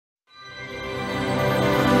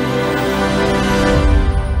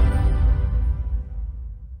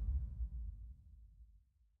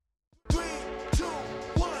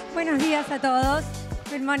a todos.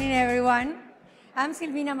 Good morning, everyone. I'm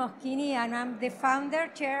Silvina Moschini, and I'm the founder,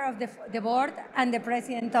 chair of the board, and the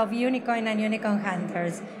president of Unicoin and Unicorn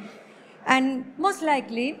Hunters. And most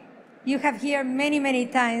likely, you have heard many, many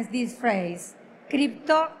times this phrase,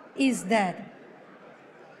 crypto is dead.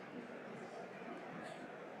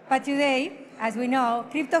 But today, as we know,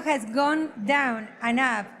 crypto has gone down and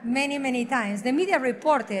up many, many times. The media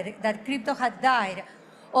reported that crypto had died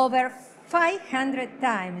over 500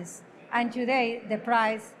 times, and today the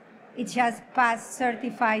price, it just passed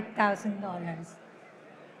 $35,000.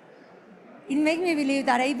 It makes me believe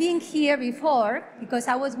that I've been here before because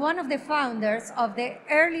I was one of the founders of the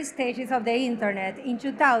early stages of the internet. In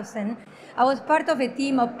 2000, I was part of a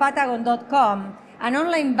team of Patagon.com, an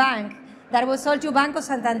online bank that was sold to Banco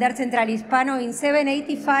Santander Central Hispano in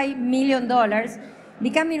 $785 million,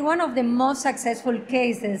 becoming one of the most successful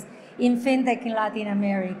cases in fintech in Latin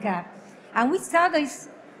America. And we saw this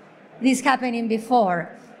happening before.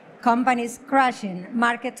 Companies crashing,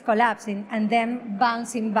 markets collapsing, and then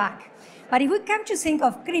bouncing back. But if we come to think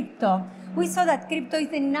of crypto, we saw that crypto is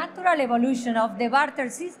the natural evolution of the barter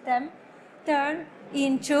system turned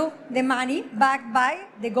into the money backed by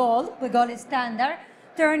the gold standard,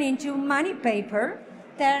 turned into money paper,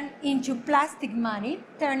 turned into plastic money,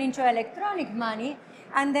 turned into electronic money,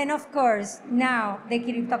 and then, of course, now the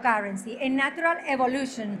cryptocurrency, a natural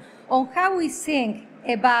evolution on how we think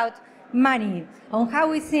about money, on how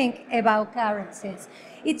we think about currencies.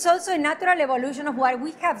 It's also a natural evolution of what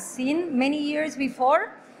we have seen many years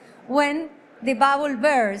before when the bubble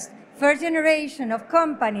burst. First generation of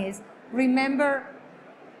companies, remember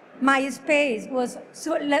MySpace was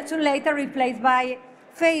soon later replaced by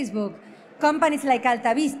Facebook. Companies like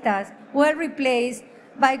Altavistas were replaced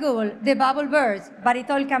by Google. The bubble burst, but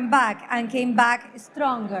it all came back and came back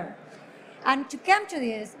stronger. And to come to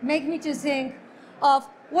this, make me to think of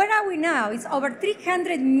where are we now? It's over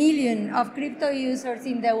 300 million of crypto users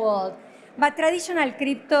in the world, but traditional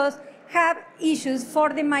cryptos have issues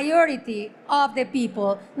for the majority of the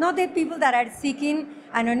people, not the people that are seeking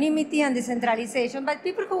anonymity and decentralization, but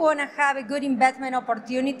people who want to have a good investment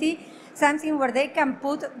opportunity, something where they can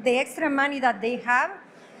put the extra money that they have,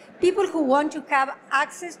 people who want to have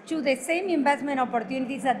access to the same investment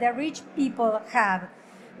opportunities that the rich people have.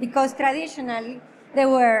 Because traditionally, there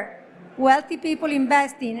were wealthy people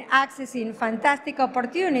investing, accessing fantastic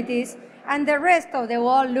opportunities, and the rest of the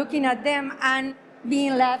world looking at them and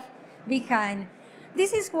being left behind.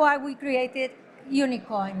 This is why we created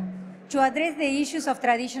Unicoin, to address the issues of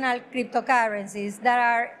traditional cryptocurrencies that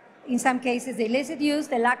are, in some cases, the illicit use,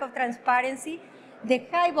 the lack of transparency, the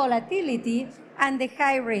high volatility, and the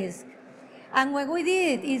high risk. And what we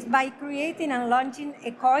did is by creating and launching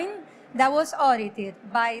a coin that was audited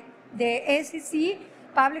by the SEC,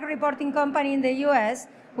 public reporting company in the US.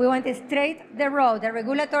 We went straight the road, the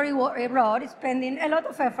regulatory road, spending a lot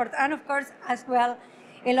of effort and, of course, as well,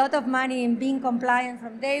 a lot of money in being compliant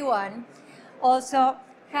from day one. Also,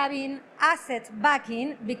 having assets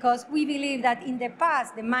backing, because we believe that in the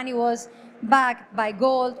past, the money was backed by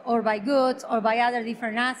gold or by goods or by other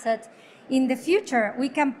different assets. In the future, we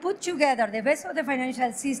can put together the best of the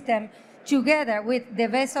financial system together with the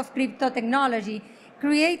best of crypto technology,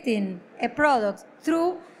 creating a product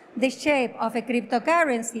through the shape of a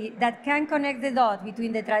cryptocurrency that can connect the dot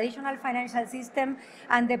between the traditional financial system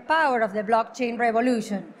and the power of the blockchain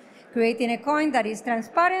revolution, creating a coin that is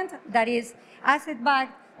transparent, that is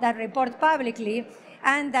asset-backed, that reports publicly,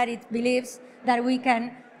 and that it believes that we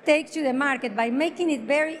can take to the market by making it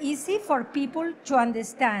very easy for people to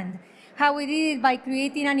understand. How we did it by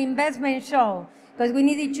creating an investment show, because we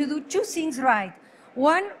needed to do two things right.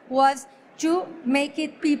 One was to make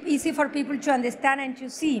it easy for people to understand and to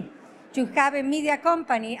see. To have a media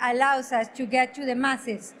company allows us to get to the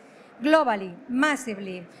masses globally,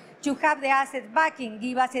 massively. To have the asset backing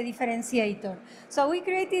give us a differentiator. So we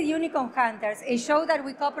created Unicorn Hunters, a show that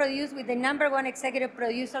we co-produced with the #1 executive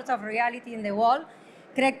producers of reality in the world,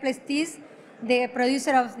 Craig Plestis, the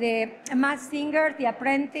producer of the Masked Singer, The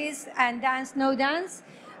Apprentice, and Dance No Dance.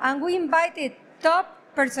 And we invited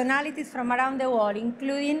top personalities from around the world,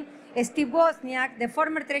 including Steve Wozniak, the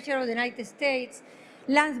former Treasurer of the United States,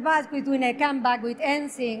 Lance Bass doing a comeback with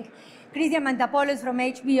NSYNC, Christian Mantapoulos from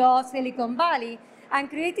HBO, Silicon Valley, and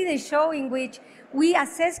created a show in which we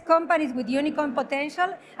assess companies with unicorn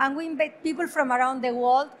potential and we invite people from around the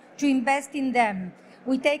world to invest in them.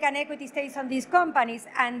 We take an equity stake on these companies,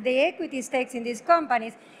 and the equity stakes in these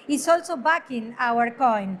companies is also backing our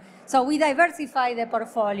coin. So we diversify the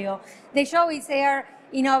portfolio. The show is aired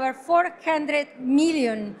in over 400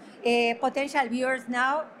 million potential viewers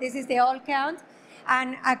now. This is the all count.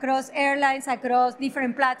 and across airlines, across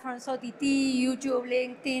different platforms, OTT, YouTube,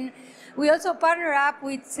 LinkedIn. We also partner up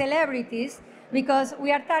with celebrities because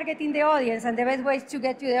we are targeting the audience, and the best way to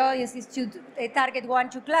get to the audience is to target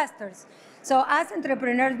 1-2 clusters. So as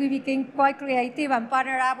entrepreneurs, we became quite creative and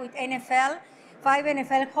partnered up with NFL, 5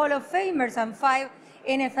 NFL Hall of Famers and 5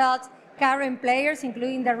 NFL's current players,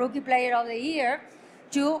 including the Rookie Player of the Year,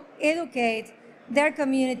 to educate their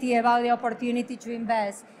community about the opportunity to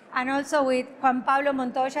invest. And also with Juan Pablo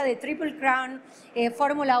Montoya, the Triple Crown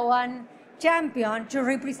Formula One champion, to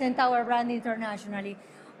represent our brand internationally.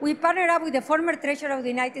 We partnered up with the former Treasurer of the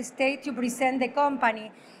United States to present the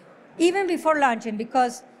company even before launching,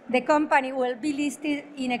 because the company will be listed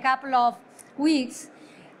in a couple of weeks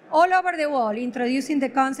all over the world, introducing the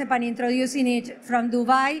concept and introducing it from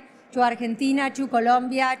Dubai to Argentina to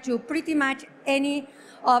Colombia to pretty much any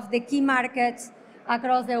of the key markets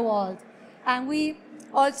across the world. And we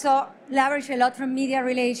also leverage a lot from media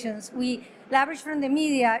relations. We leverage from the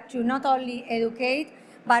media to not only educate,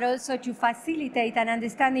 but also to facilitate an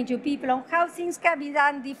understanding to people on how things can be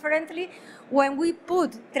done differently when we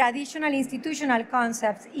put traditional institutional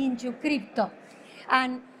concepts into crypto.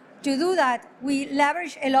 And to do that, we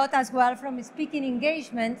leverage a lot as well from speaking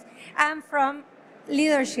engagements and from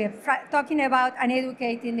leadership, talking about and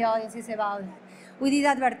educating the audiences about that. We did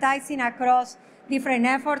advertising across different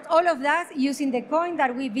efforts, all of that using the coin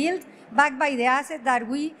that we built, backed by the asset that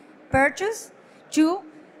we purchased, to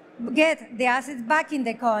get the assets back in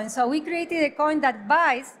the coin. So we created a coin that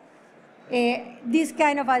buys this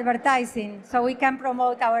kind of advertising so we can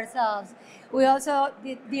promote ourselves. We also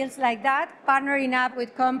did deals like that, partnering up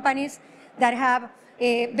with companies that have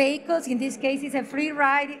vehicles. In this case, it's a free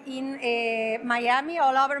ride in Miami.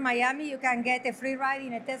 All over Miami, you can get a free ride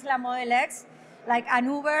in a Tesla Model X, like an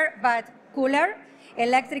Uber, but cooler.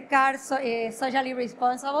 Electric cars, socially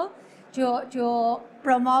responsible, to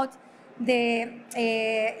promote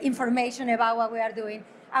the information about what we are doing.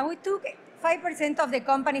 And we took 5% of the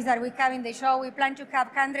companies that we have in the show. We plan to have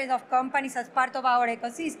hundreds of companies as part of our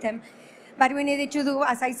ecosystem. But we needed to do,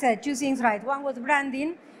 as I said, 2 things right. One was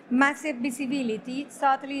branding, massive visibility,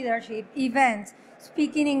 thought leadership, events,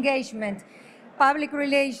 speaking engagement, public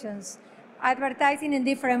relations, advertising in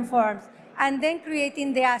different forms, and then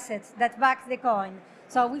creating the assets that back the coin.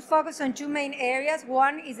 So we focus on 2 main areas.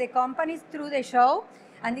 One is the companies through the show,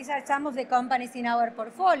 and these are some of the companies in our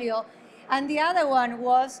portfolio. And the other one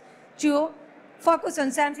was to focus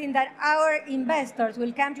on something that our investors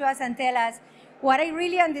will come to us and tell us, what I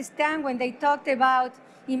really understand when they talked about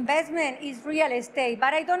investment is real estate,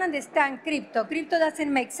 but I don't understand crypto. Crypto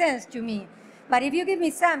doesn't make sense to me. But if you give me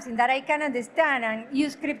something that I can understand and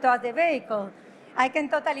use crypto as the vehicle, I can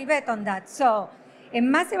totally bet on that. So a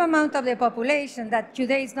massive amount of the population that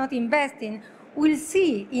today is not investing will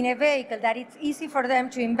see in a vehicle that it's easy for them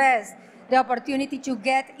to invest, the opportunity to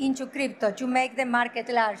get into crypto, to make the market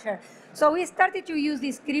larger. So we started to use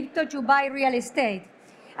this crypto to buy real estate.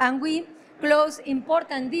 And we closed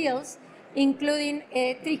important deals, including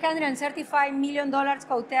a $335 million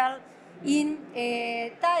hotel in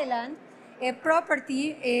Thailand, a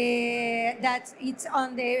property that it's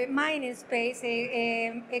on the mining space,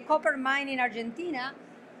 a copper mine in Argentina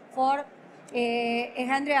for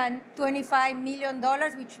 $125 million,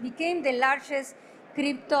 which became the largest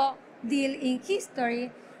crypto deal in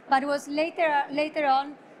history, but was later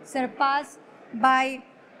on surpassed by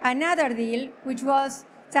another deal, which was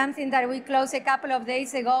something that we closed a couple of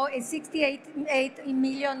days ago, a $68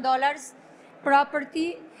 million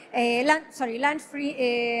property,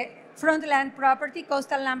 front land property,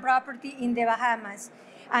 coastal land property in the Bahamas.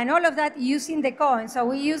 And all of that using the coin. So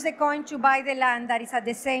we use the coin to buy the land that is at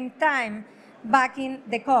the same time backing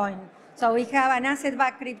the coin. So we have an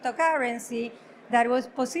asset-backed cryptocurrency that was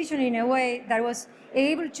positioned in a way that was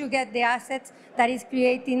able to get the assets that is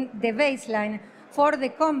creating the baseline for the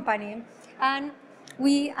company. And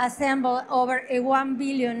we assembled over $1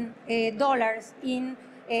 billion in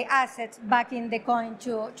assets backing the coin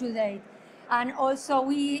to date. And also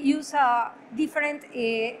we use a different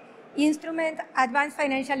instrument, advanced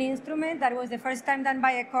financial instrument, that was the first time done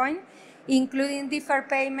by a coin, including deferred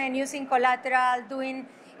payment, using collateral, doing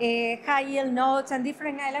high yield notes and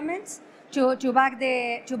different elements to back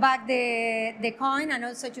the coin, and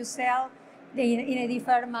also to sell in a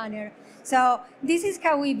deferred manner. So this is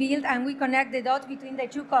how we build and we connect the dots between the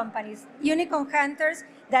 2 companies. Unicorn hunters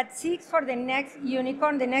that seek for the next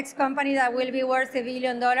unicorn, the next company that will be worth $1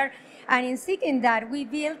 billion. And in seeking that, we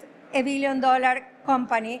built a $1 billion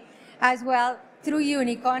company as well through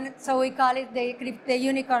Unicoin. So we call it the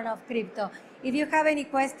unicorn of crypto. If you have any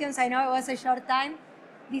questions, I know it was a short time,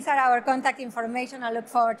 These are our contact information. I look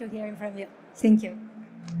forward to hearing from you. Thank you.